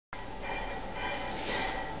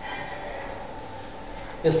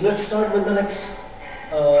Yes, let's start with the next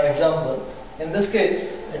example. In this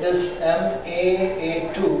case, it is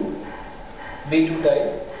MAA2 B2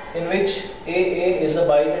 type, in which AA is a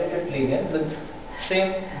bidentate ligand with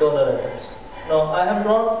same donor atoms. Now I have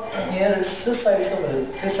drawn here its cis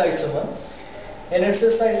isomer. In its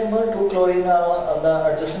cis isomer, 2 chlorine are on the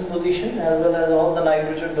adjacent position, as well as all the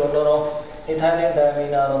nitrogen donor of ethyl and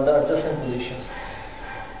diamine are on the adjacent positions.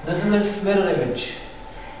 This is its mirror image.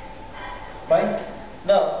 Fine.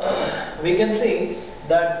 Now we can see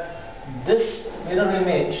that this mirror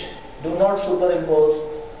image do not superimpose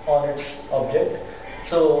on its object.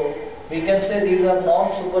 So we can say these are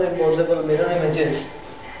non-superimposable mirror images,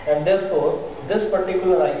 and therefore this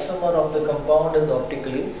particular isomer of the compound is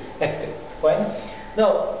optically active. Fine.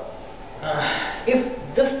 Now if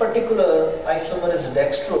this particular isomer is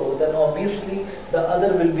dextro, then obviously the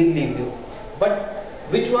other will be levio. But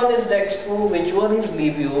which one is dextro, which one is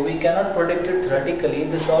levio, we cannot predict it theoretically.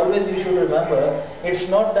 This always you should remember. It's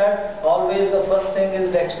not that always the first thing is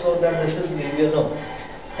dextro, then this is levio. No.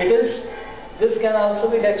 It is, this can also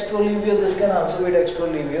be dextro levio, this can also be dextro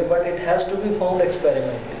levio, but it has to be found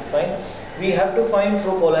experimentally. Fine. We have to find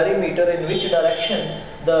through polarimeter in which direction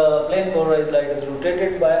the plane polarized light is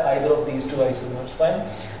rotated by either of these two isomers. Fine.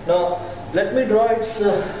 Now let me draw its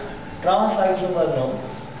trans isomer now.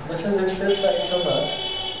 This is its cis isomer,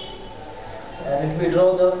 and if we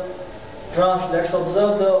draw the trans, let's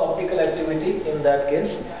observe the optical activity in that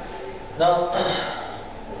case. Now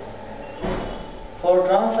for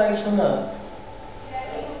trans isomer,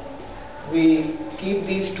 we keep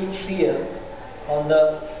these two Cl on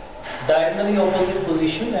the diagonally opposite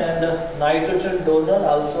position, and nitrogen donor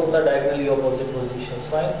also on the diagonally opposite positions.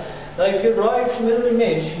 Fine. Now if you draw its mirror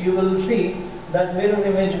image, you will see that mirror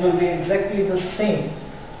image will be exactly the same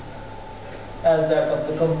as that of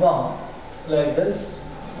the compound, like this.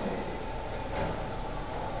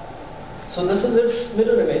 So this is its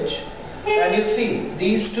mirror image, and you see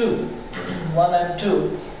these two, 1 and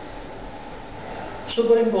 2,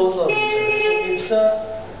 superimpose on each other. So it's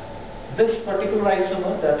this particular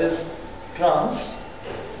isomer, that is trans,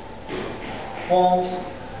 forms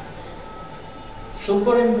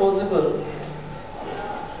superimposable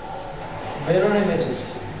mirror images.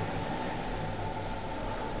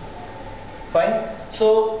 Fine.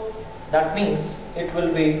 So that means it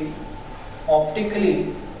will be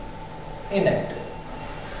optically inactive.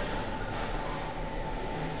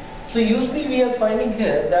 So usually we are finding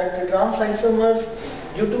here that the trans isomers,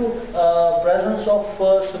 due to presence of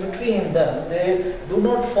symmetry in them, they do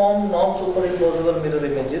not form non-superimposable mirror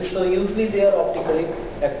images. So usually they are optically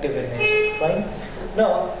active images. Fine.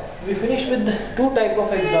 Now we finish with two type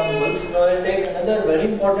of examples. Now I will take another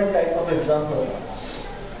very important type of example.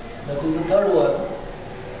 That is the third one,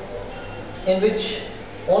 in which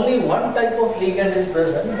only one type of ligand is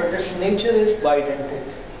present, but its nature is bidentate.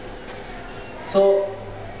 So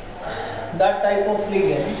that type of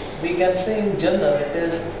ligand, we can say in general it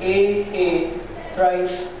is AA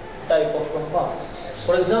thrice type of compound.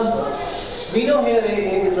 For example, we know here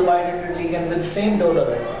AA is a bidentate ligand with same donor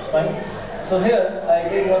atoms. Fine. So here I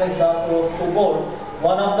take one example of cobalt.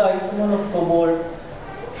 One of the isomer of cobalt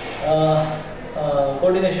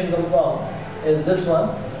coordination compound is this one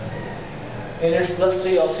in its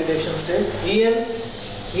 +3 oxidation state. En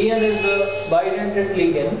is the bidentate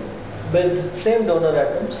ligand with same donor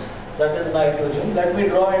atoms, that is nitrogen. Let me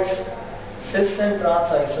draw its cis and trans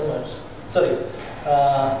isomers. Sorry,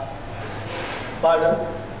 pardon.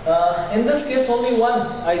 In this case only one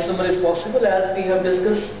isomer is possible, as we have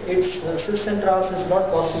discussed. Its cis and trans is not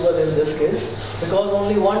possible in this case because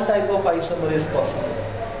only one type of isomer is possible.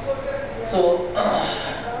 So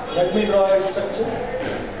let me draw its structure.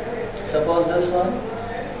 Suppose this one.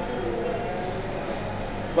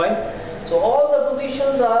 Fine. So all the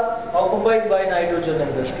positions are occupied by nitrogen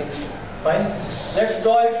in this case. Fine. Let's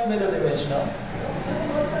draw its mirror image now.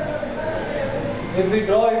 If we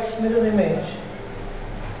draw its mirror image,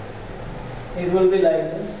 it will be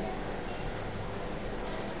like this.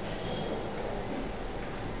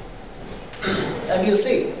 And you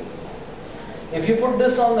see, if you put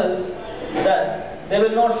this on this, then they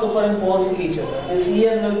will not superimpose each other. This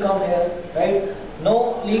En will come here, right?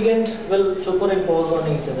 No ligand will superimpose on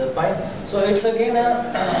each other. Fine. So it's again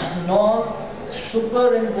a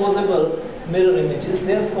non-superimposable mirror images.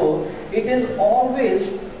 Therefore, it is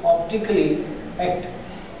always optically active.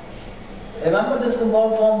 Remember, this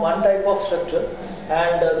compound form one type of structure,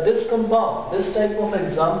 and this compound, this type of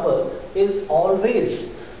example, is always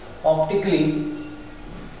optically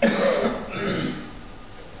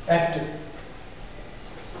active.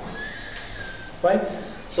 Right?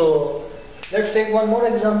 So let's take one more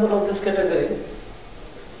example of this category.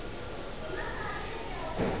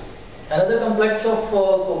 Another complex of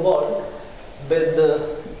cobalt with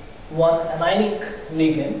one anionic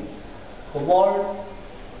ligand, cobalt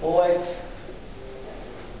OX.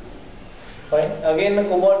 Fine. Again the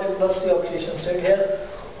cobalt is plus the oxidation state. Here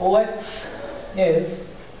OX is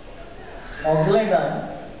oxalate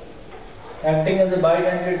ion acting as a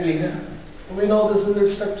bidentate ligand. We know this is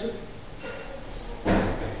its structure.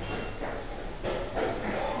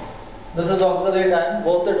 This is oxalate ion,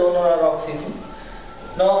 both the donor are oxygen.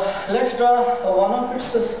 Now let's draw one of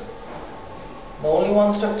its, the only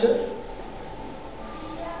one structure,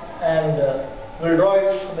 and we'll draw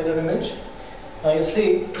its mirror image. Now you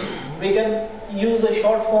see, we can use a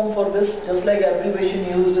short form for this, just like abbreviation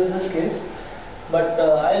used in this case, but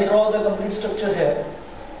I'll draw the complete structure here.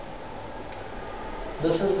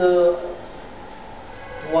 This is the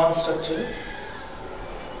one structure.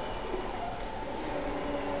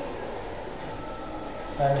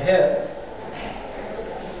 And here,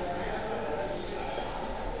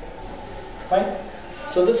 fine.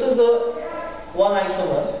 So this is the one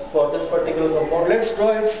isomer for this particular compound. Let's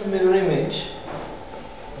draw its mirror image.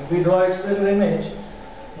 If we draw its mirror image,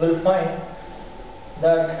 we'll find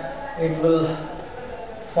that it will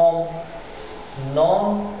form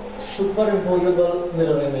non-superimposable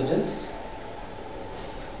mirror images.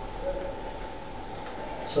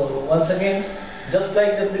 So once again, just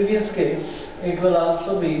like the previous case, it will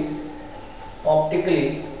also be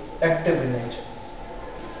optically active in nature.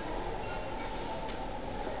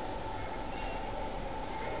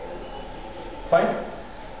 Fine.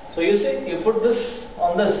 So you see, you put this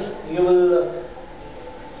on this, you will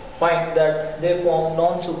find that they form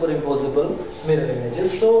non-superimposable mirror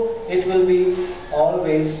images. So it will be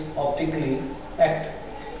always optically active.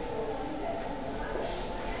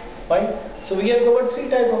 Fine. So we have covered three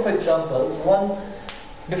types of examples. One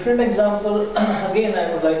different example again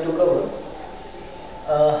I would like to cover.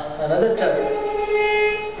 Another type.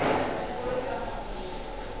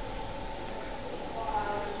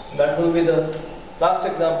 That will be the last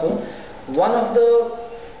example. One of the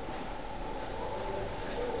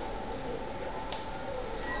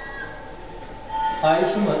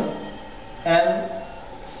isomer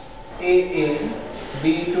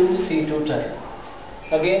MAAB2C2 type.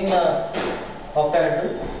 Again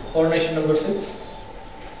octahedral, coordination number 6.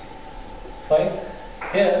 Fine.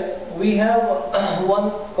 Here we have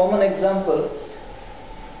one common example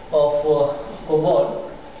of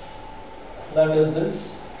cobalt, that is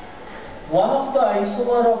this. One of the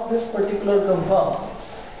isomer of this particular compound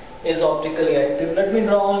is optically active. Let me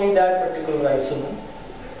draw only that particular isomer.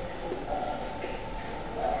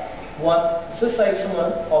 One cis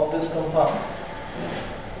isomer of this compound.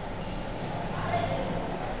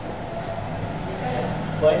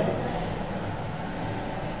 Fine.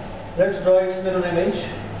 Let's draw its mirror image.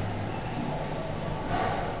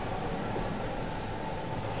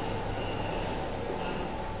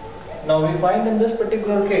 Now we find in this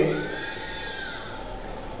particular case,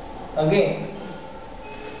 again,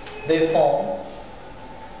 they form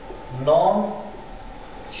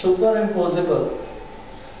non-superimposable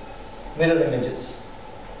mirror images.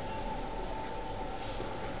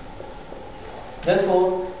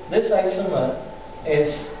 Therefore, this isomer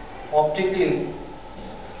is optically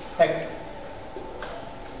active.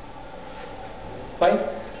 Fine.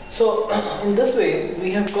 So in this way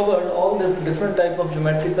we have covered all the different type of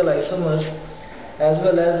geometrical isomers as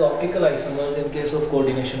well as optical isomers in case of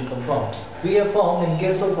coordination compounds. We have found in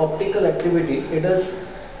case of optical activity, it is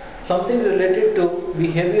something related to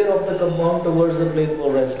behavior of the compound towards the plane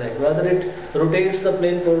polarized light. Whether it rotates the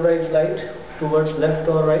plane polarized light towards left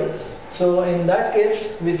or right. So in that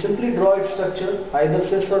case, we simply draw its structure, either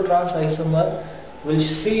cis or trans isomer. We'll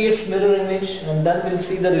see its mirror image, and then we'll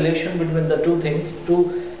see the relation between the two things,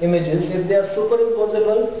 two images. If they are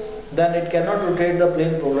superimposable, then it cannot rotate the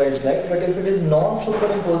plane polarized light. But if it is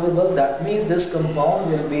non-superimposable, that means this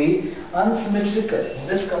compound will be unsymmetrical.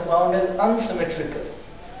 This compound is unsymmetrical.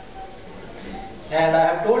 And I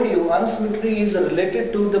have told you, unsymmetry is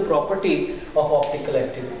related to the property of optical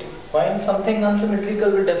activity. Find something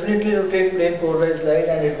unsymmetrical will definitely rotate plane polarized light,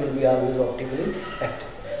 and it will be always optically active.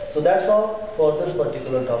 So that's all for this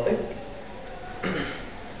particular topic.